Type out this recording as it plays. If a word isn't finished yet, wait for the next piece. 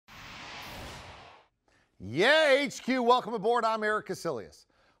Yeah, HQ, welcome aboard. I'm Eric Casillas.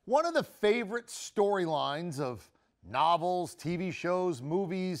 One of the favorite storylines of novels, TV shows,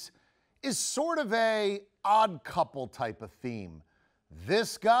 movies is sort of a odd couple type of theme.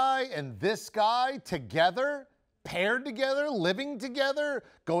 This guy and this guy together, paired together, living together,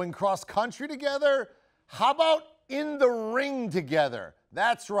 going cross country together. How about in the ring together?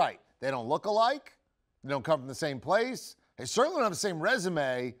 That's right. They don't look alike. They don't come from the same place. They certainly don't have the same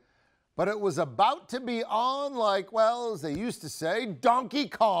resume. But it was about to be on, like, well, as they used to say, Donkey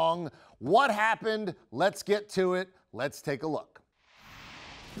Kong. What happened? Let's get to it. Let's take a look.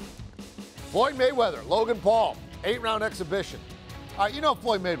 Floyd Mayweather, Logan Paul, 8-round exhibition. You know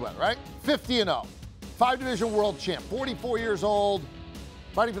Floyd Mayweather, right? 50-0, 5-division world champ, 44 years old,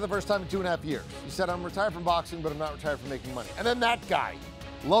 fighting for the first time in 2.5 years. He said, I'm retired from boxing, but I'm not retired from making money. And then that guy,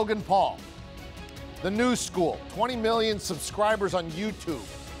 Logan Paul, the new school, 20 million subscribers on YouTube.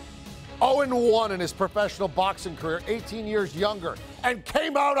 0-1 in his professional boxing career, 18 years younger, and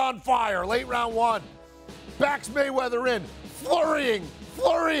came out on fire late round one. Backs Mayweather in, flurrying.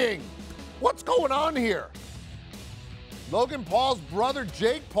 What's going on here? Logan Paul's brother,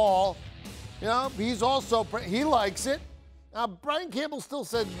 Jake Paul, you know, he likes it. Now, Brian Campbell still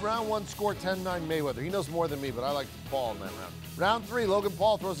said round one score 10-9 Mayweather. He knows more than me, but I like Paul in that round. Round three, Logan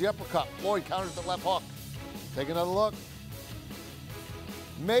Paul throws the uppercut. Floyd counters the left hook. Take another look.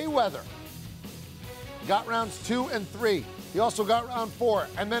 Mayweather got rounds 2 and 3. He also got round 4.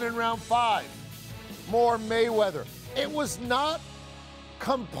 And then in round 5, more Mayweather. It was not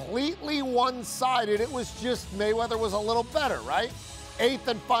completely one-sided. It was just Mayweather was a little better, right? 8th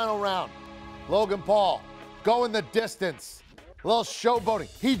and final round. Logan Paul going the distance. A little showboating.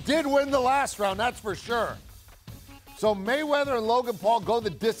 He did win the last round, that's for sure. So Mayweather and Logan Paul go the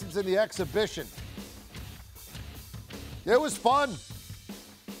distance in the exhibition. It was fun.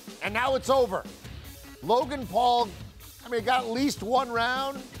 And now it's over. Logan Paul, got at least one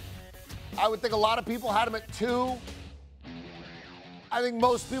round. I would think a lot of people had him at 2. I think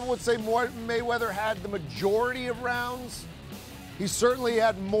most people would say Mayweather had the majority of rounds. He certainly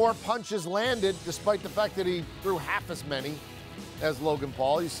had more punches landed, despite the fact that he threw half as many as Logan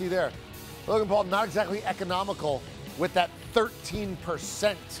Paul. You see there, Logan Paul not exactly economical with that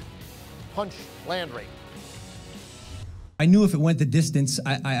 13% punch land rate. I knew if it went the distance,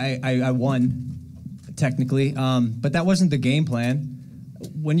 I won, technically, but that wasn't the game plan.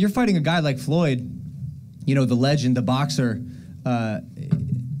 When you're fighting a guy like Floyd, you know, the legend, the boxer, kind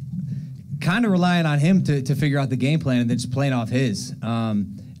of relying on him to figure out the game plan and then just playing off his.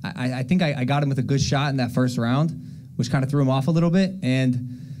 I think I got him with a good shot in that first round, which kind of threw him off a little bit.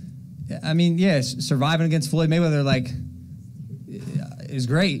 And, surviving against Floyd Mayweather, is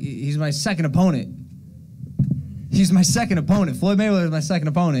great. He's my second opponent. Floyd Mayweather is my second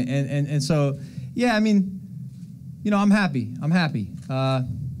opponent. And so, yeah, I'm happy.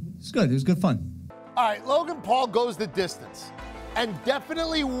 It's good. It was good fun. All right, Logan Paul goes the distance and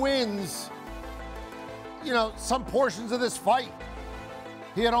definitely wins, some portions of this fight.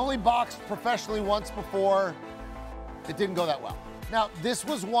 He had only boxed professionally once before. It didn't go that well. Now, this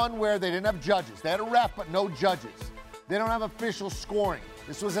was one where they didn't have judges. They had a ref, but no judges. They don't have official scoring.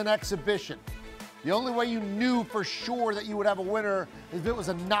 This was an exhibition. The only way you knew for sure that you would have a winner is if it was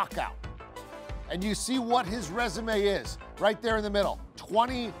a knockout. And you see what his resume is right there in the middle.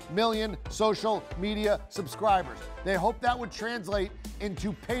 20 million social media subscribers. They hope that would translate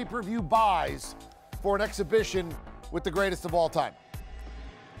into pay-per-view buys for an exhibition with the greatest of all time.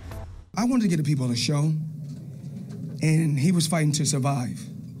 I wanted to get the people on the show, and he was fighting to survive,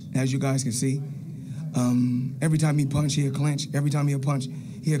 as you guys can see. Every time he punched, he'd clinch. Every time he'd punch,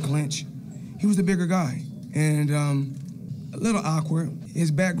 he'd clinch. He was the bigger guy, and a little awkward. His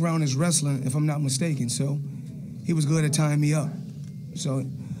background is wrestling, if I'm not mistaken, so he was good at tying me up. So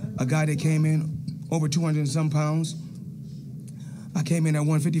a guy that came in over 200 and some pounds, I came in at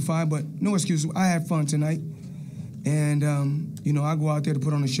 155, but no excuse. I had fun tonight, and I go out there to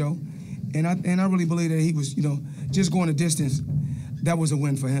put on a show, and I really believe that he was, just going the distance. That was a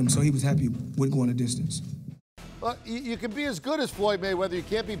win for him, so he was happy with going the distance. Well, you can be as good as Floyd Mayweather. You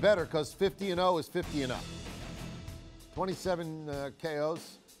can't be better because 50-0 is 50-0. 27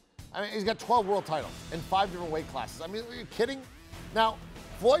 KOs. He's got 12 world titles in 5 different weight classes. Are you kidding? Now,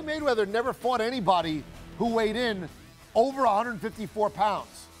 Floyd Mayweather never fought anybody who weighed in over 154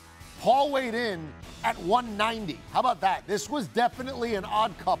 pounds. Paul weighed in at 190. How about that? This was definitely an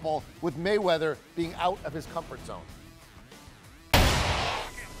odd couple with Mayweather being out of his comfort zone.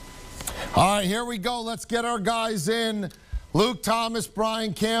 All right, here we go. Let's get our guys in. Luke Thomas,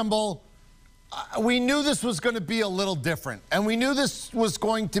 Brian Campbell. we knew this was going to be a little different, and we knew this was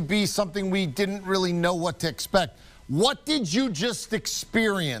going to be something we didn't really know what to expect. What did you just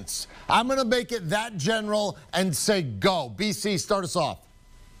experience? I'm going to make it that general and say go. BC, start us off.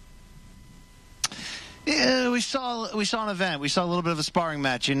 Yeah, we saw an event. We saw a little bit of a sparring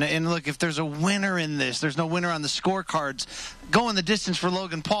match. And look, if there's a winner in this, there's no winner on the scorecards. Going the distance for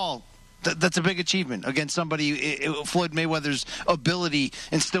Logan Paul, that's a big achievement against somebody, Floyd Mayweather's ability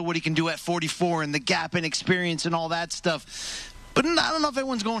and still what he can do at 44 and the gap in experience and all that stuff. But I don't know if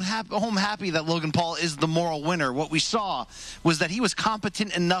everyone's going home happy that Logan Paul is the moral winner. What we saw was that he was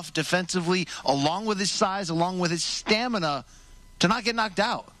competent enough defensively, along with his size, along with his stamina, to not get knocked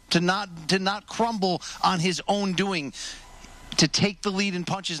out, to not crumble on his own doing, to take the lead in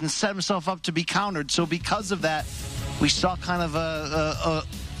punches and set himself up to be countered. So because of that, we saw kind of a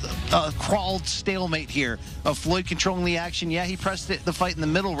crawled stalemate here of Floyd controlling the action. Yeah, he pressed the fight in the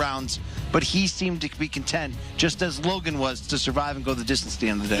middle rounds, but he seemed to be content, just as Logan was, to survive and go the distance at the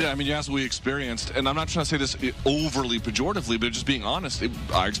end of the day. Yeah, I mean, yes, we experienced, and I'm not trying to say this overly pejoratively, but just being honest,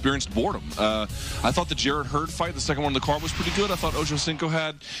 I experienced boredom. I thought the Jarrett Hurd fight, the second one on the card, was pretty good. I thought Ocho Cinco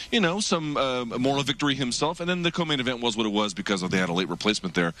had, some moral victory himself, and then the co-main event was what it was because they had a late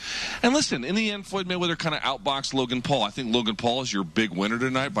replacement there. And listen, in the end, Floyd Mayweather kind of outboxed Logan Paul. I think Logan Paul is your big winner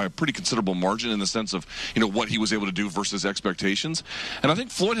tonight by a pretty considerable margin in the sense of, what he was able to do versus expectations. And I think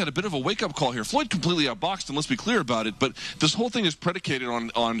Floyd had a bit of a wake-up call here. Floyd completely outboxed him, let's be clear about it, but this whole thing is predicated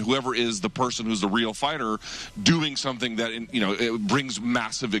on whoever is the person who's the real fighter doing something that, it brings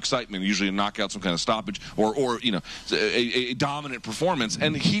massive excitement, usually a knockout, some kind of stoppage, or a dominant performance.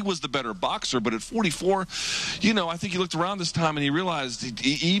 And he was the better boxer, but at 44, I think he looked around this time and he realized,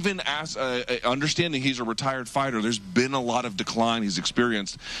 even as understanding he's a retired fighter, there's been a lot of decline he's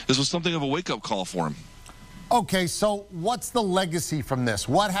experienced. This was something of a wake-up call for him. Okay, so what's the legacy from this?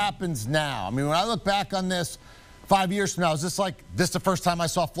 What happens now? I mean, when I look back on this 5 years from now, is this the first time I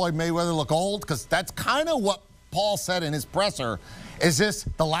saw Floyd Mayweather look old? Because that's kind of what Paul said in his presser. Is this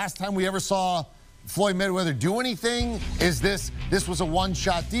the last time we ever saw Floyd Mayweather do anything? Is this was a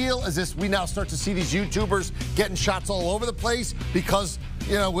one-shot deal? Is this we now start to see these YouTubers getting shots all over the place because,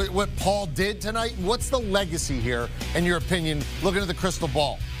 what Paul did tonight? What's the legacy here, in your opinion, looking at the crystal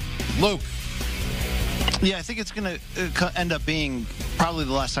ball? Luke. Yeah, I think it's going to end up being probably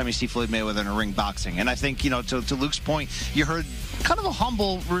the last time you see Floyd Mayweather in a ring boxing. And I think, to Luke's point, you heard kind of a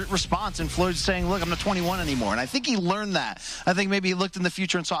humble response, and Floyd saying, look, I'm not 21 anymore. And I think he learned that. I think maybe he looked in the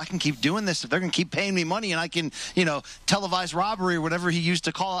future and saw, I can keep doing this if they're going to keep paying me money, and I can, televise robbery or whatever he used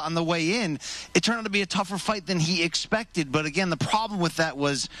to call it on the way in. It turned out to be a tougher fight than he expected. But again, the problem with that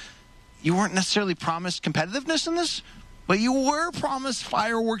was you weren't necessarily promised competitiveness in this, but you were promised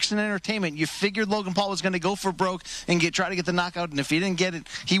fireworks and entertainment. You figured Logan Paul was going to go for broke and try to get the knockout, and if he didn't get it,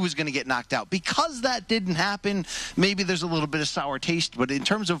 he was going to get knocked out. Because that didn't happen, maybe there's a little bit of sour taste. But in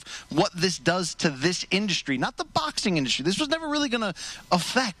terms of what this does to this industry, not the boxing industry, this was never really going to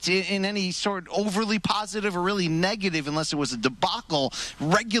affect in any sort overly positive or really negative unless it was a debacle.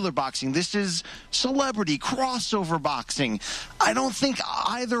 Regular boxing, this is celebrity, crossover boxing. I don't think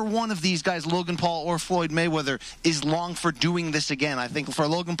either one of these guys, Logan Paul or Floyd Mayweather, is long for doing this again. I think for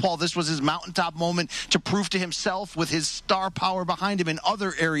Logan Paul, this was his mountaintop moment to prove to himself with his star power behind him in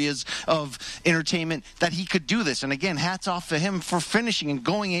other areas of entertainment that he could do this. And again, hats off to him for finishing and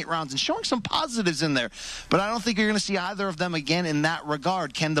going 8 rounds and showing some positives in there. But I don't think you're going to see either of them again in that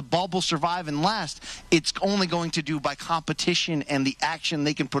regard. Can the bubble survive and last? It's only going to do by competition and the action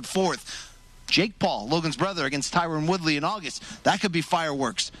they can put forth. Jake Paul, Logan's brother, against Tyron Woodley in August. That could be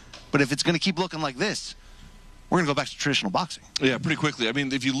fireworks. But if it's going to keep looking like this, we're going to go back to traditional boxing. Yeah, pretty quickly. I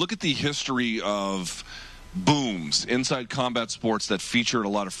mean, if you look at the history of booms inside combat sports that featured a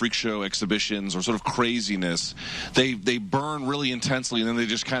lot of freak show exhibitions or sort of craziness, they burn really intensely and then they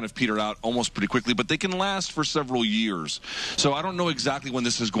just kind of peter out almost pretty quickly, but they can last for several years. So I don't know exactly when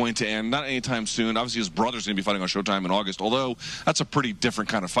this is going to end. Not anytime soon. Obviously his brother's going to be fighting on Showtime in August, although that's a pretty different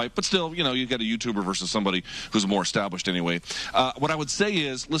kind of fight. But still, you get a YouTuber versus somebody who's more established anyway. What I would say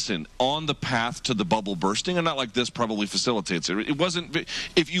is, listen, on the path to the bubble bursting, and not like this probably facilitates it. It wasn't,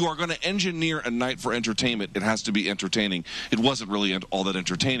 if you are going to engineer a night for entertainment, it has to be entertaining. It wasn't really all that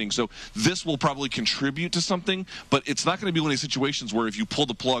entertaining. So this will probably contribute to something, but it's not going to be one of these situations where if you pull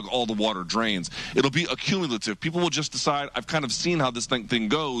the plug, all the water drains. It'll be accumulative. People will just decide, I've kind of seen how this thing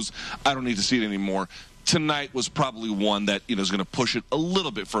goes. I don't need to see it anymore. Tonight was probably one that is going to push it a little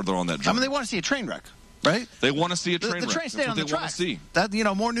bit further on that journey. I mean, they want to see a train wreck. Right? They want to see a train wreck. The train stayed on the track. See. That,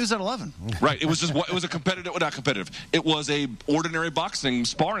 more news at 11. Right. It was a competitive, not competitive. It was a ordinary boxing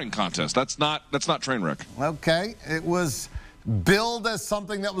sparring contest. That's not train wreck. Okay. It was billed as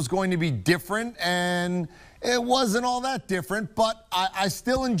something that was going to be different, and it wasn't all that different, but I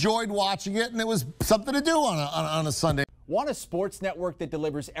still enjoyed watching it, and it was something to do on a Sunday. Want a sports network that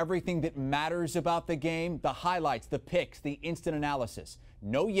delivers everything that matters about the game? The highlights, the picks, the instant analysis.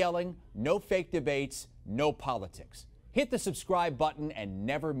 No yelling, no fake debates, no politics. Hit the subscribe button and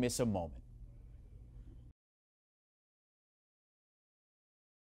never miss a moment.